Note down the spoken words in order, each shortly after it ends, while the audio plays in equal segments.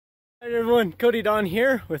Hi everyone, Cody Don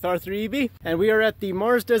here with R3EB, and we are at the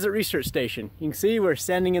Mars Desert Research Station. You can see we're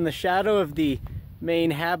standing in the shadow of the main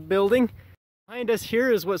HAB building. Behind us here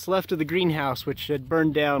is what's left of the greenhouse, which had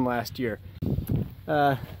burned down last year.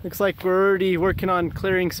 Looks like we're already working on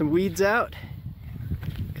clearing some weeds out,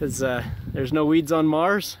 because there's no weeds on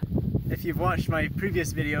Mars. If you've watched my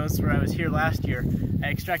previous videos where I was here last year, I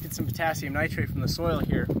extracted some potassium nitrate from the soil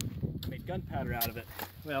here, made gunpowder out of it.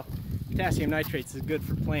 Well, potassium nitrate is good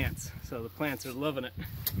for plants, so the plants are loving it.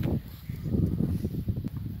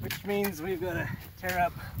 Which means we've got to tear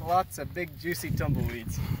up lots of big juicy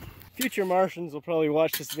tumbleweeds. Future Martians will probably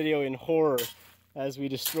watch this video in horror as we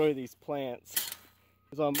destroy these plants.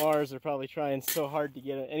 Because on Mars they're probably trying so hard to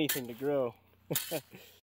get anything to grow. Alright,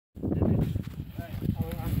 I'm going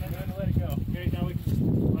to let it go. Okay, now we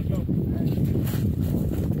can let go. Nice.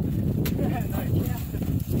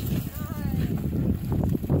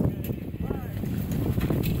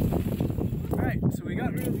 So we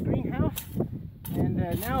got rid of the greenhouse, and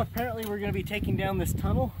now apparently we're going to be taking down this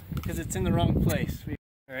tunnel because it's in the wrong place.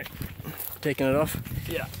 Alright, taking it off?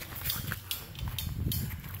 Yeah.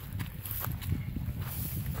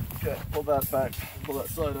 Okay, pull that back, pull that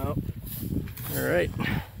side out. Alright.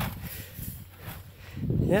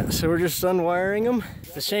 Yeah, so we're just unwiring them.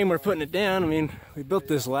 It's a shame we're putting it down. I mean, we built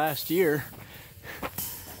this last year.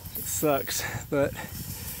 It sucks, but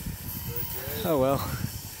oh well.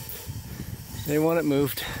 They want it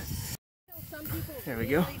moved. Some people there we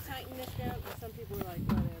go. Tighten this down, and some people are like,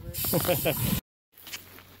 whatever.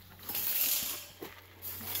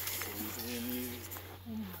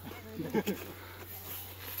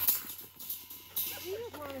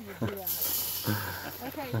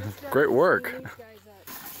 Great work.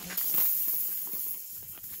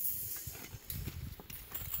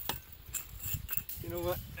 You know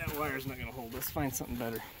what? That wire's not going to hold. Let's find something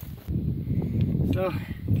better. So,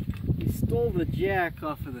 we stole the jack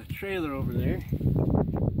off of the trailer over there.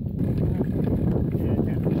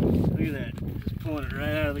 Look at that. Just pulling it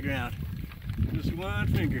right out of the ground. Just one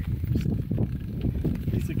finger.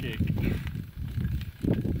 Piece of cake.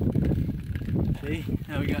 See?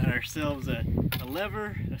 Now we got ourselves a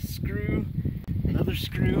lever, a screw, another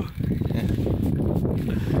screw.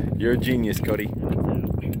 You're a genius, Cody.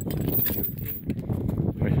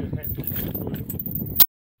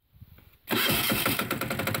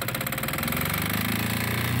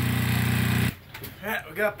 Alright,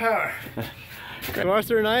 we got power. So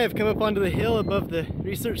Arthur and I have come up onto the hill above the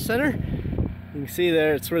research center. You can see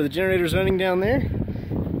there, it's where the generator's running down there.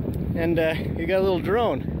 And we got a little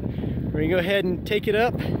drone. We're gonna go ahead and take it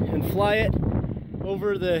up and fly it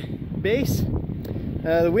over the base.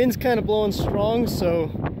 The wind's kind of blowing strong,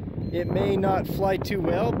 so it may not fly too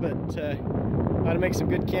well, but ought to make some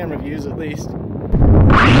good camera views at least.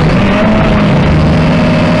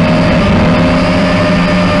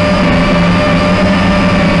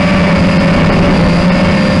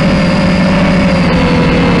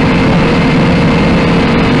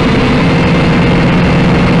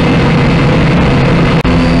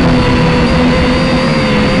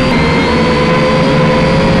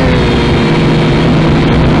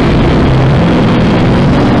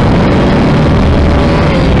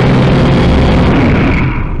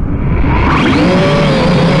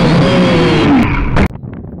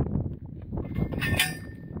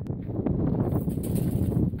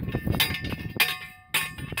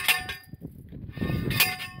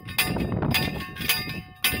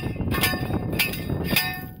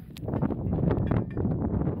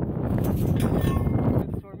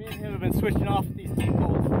 Switching off these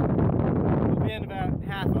T-poles. We'll be in about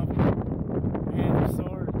half of them. And just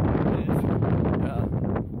sore.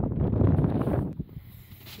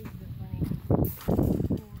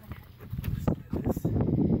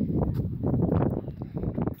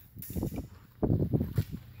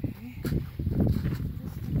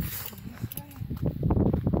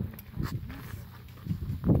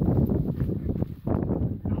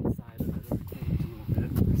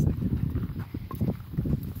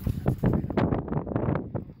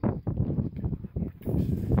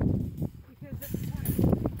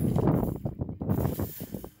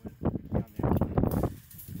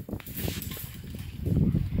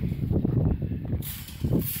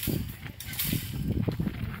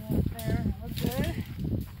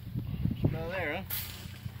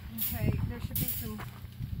 Okay, there should be some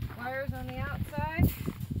wires on the outside,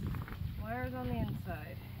 wires on the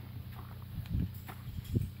inside.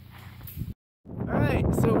 Alright,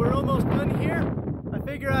 so we're almost done here. I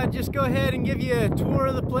figure I'd just go ahead and give you a tour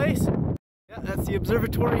of the place. Yeah, that's the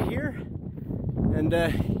observatory here. And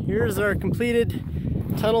here's our completed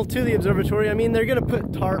tunnel to the observatory. I mean, they're going to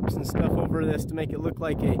put tarps and stuff over this to make it look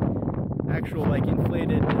like a actual like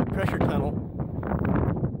inflated pressure tunnel.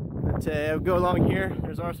 But we'll go along here.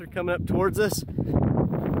 There's Arthur coming up towards us.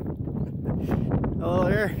 Hello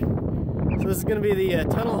there. So this is going to be the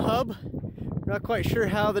tunnel hub. We're not quite sure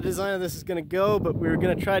how the design of this is going to go, but we're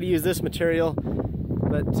going to try to use this material.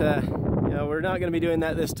 But you know, we're not going to be doing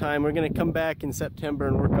that this time. We're going to come back in September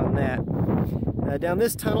and work on that. Down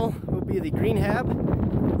this tunnel will be the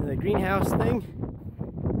greenhouse thing.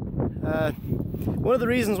 One of the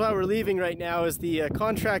reasons why we're leaving right now is the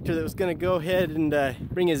contractor that was going to go ahead and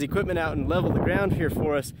bring his equipment out and level the ground here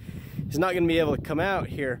for us is not going to be able to come out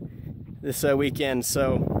here this weekend.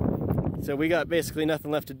 So we got basically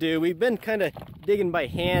nothing left to do. We've been kind of digging by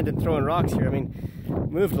hand and throwing rocks here. I mean,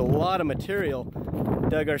 moved a lot of material,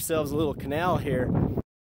 dug ourselves a little canal here.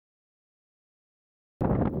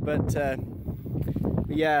 But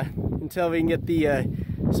yeah, until we can get the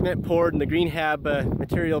cement poured and the greenhab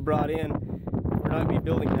material brought in, we're not going to be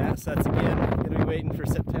building that. So that's again going to be waiting for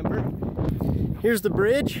September. Here's the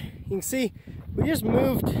bridge. You can see we just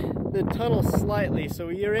moved the tunnel slightly, so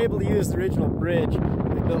we are able to use the original bridge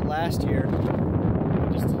we built last year.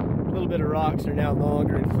 Just a little bit of rocks are now no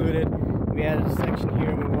longer included. We added a section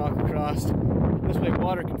here we can walk across. This way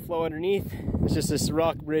water can flow underneath. It's just this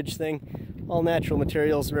rock bridge thing. All natural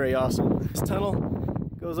materials, very awesome. This tunnel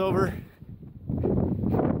goes over.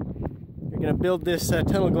 We're going to build this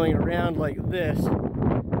tunnel going around like this.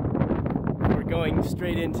 We're going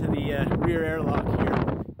straight into the rear airlock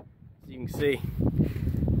here, as you can see.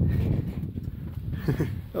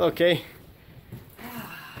 Okay.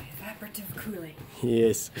 Evaporative cooling.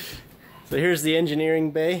 Yes. So here's the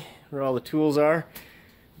engineering bay where all the tools are.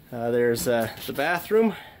 There's the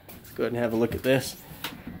bathroom. Let's go ahead and have a look at this.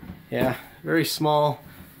 Yeah, very small,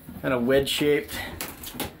 kind of wedge shaped.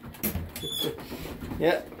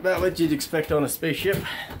 Yeah, about what you'd expect on a spaceship.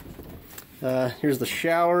 Here's the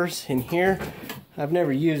showers in here. I've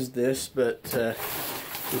never used this, but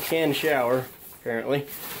you can shower, apparently.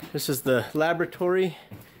 This is the laboratory.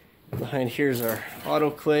 Behind here's our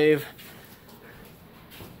autoclave.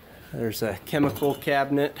 There's a chemical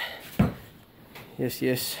cabinet. Yes,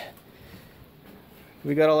 yes.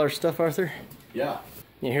 We got all our stuff, Arthur? Yeah.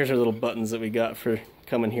 Yeah, here's our little buttons that we got for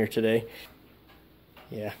coming here today.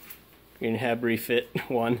 Yeah, you're gonna have Refit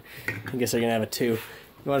 1. I guess they're gonna have a 2. You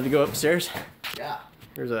wanted to go upstairs? Yeah.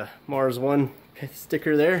 There's a Mars 1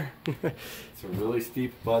 sticker there. It's a really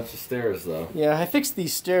steep bunch of stairs, though. Yeah, I fixed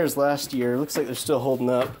these stairs last year. Looks like they're still holding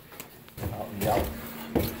up. Yeah.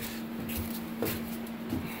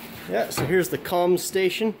 Yeah, so here's the comms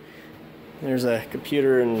station. There's a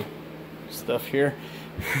computer and stuff here.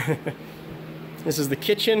 This is the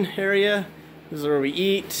kitchen area. This is where we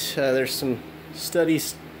eat. There's some study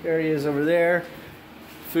areas over there.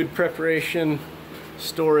 Food preparation,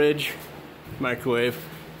 storage, microwave.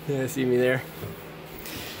 Yeah, see me there.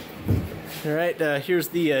 Alright, here's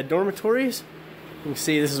the dormitories. You can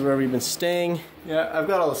see this is where we've been staying. Yeah, I've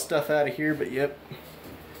got all the stuff out of here, but yep.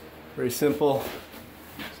 Very simple.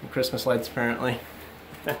 Some Christmas lights apparently.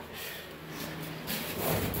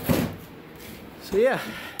 So yeah,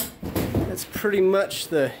 that's pretty much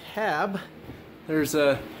the hab. There's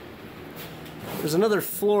another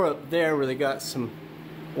floor up there where they got some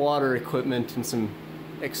water equipment and some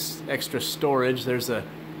extra storage. There's a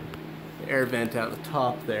air vent out the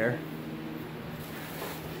top there.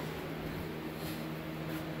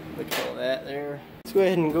 Look at all that there. Let's go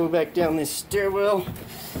ahead and go back down this stairwell.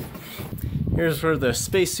 Here's where the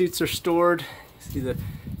spacesuits are stored. See the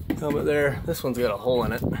helmet there? This one's got a hole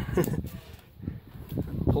in it.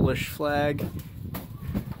 Polish flag.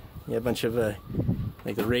 Yeah, a bunch of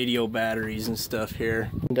like the radio batteries and stuff here.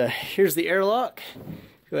 And here's the airlock.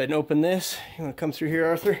 Go ahead and open this. You want to come through here,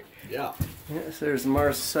 Arthur? Yeah. Yeah, so there's the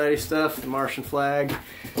Mars Society stuff, the Martian flag.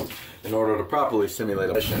 In order to properly simulate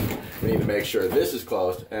a mission, we need to make sure this is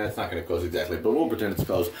closed, and it's not going to close exactly, but we'll pretend it's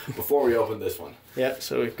closed before we open this one. Yeah,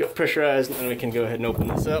 so we've got pressurized, and then we can go ahead and open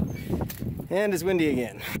this up. And it's windy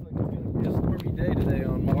again. It's going to be a stormy day today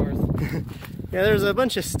on Mars. Yeah, there's a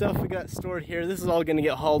bunch of stuff we got stored here. This is all going to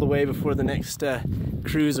get hauled away before the next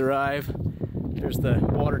crews arrive. There's the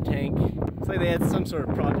water tank. Looks like they had some sort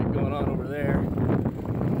of project going on over there.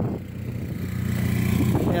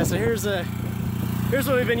 Yeah, so here's what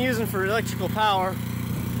we've been using for electrical power.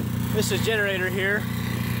 This is generator here.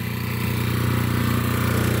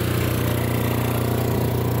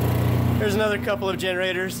 There's another couple of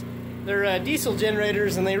generators. They're diesel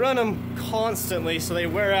generators and they run them constantly, so they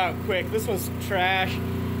wear out quick. This one's trash.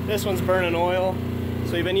 This one's burning oil.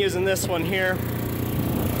 So we've been using this one here.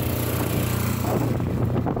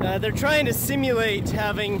 They're trying to simulate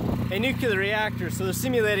having a nuclear reactor, so they're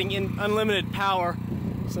simulating in unlimited power.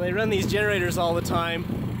 So they run these generators all the time.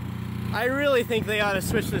 I really think they ought to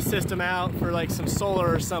switch the system out for like some solar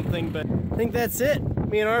or something, but I think that's it.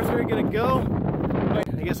 Me and Arthur are gonna go.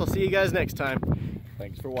 I guess I'll see you guys next time.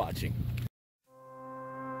 Thanks for watching.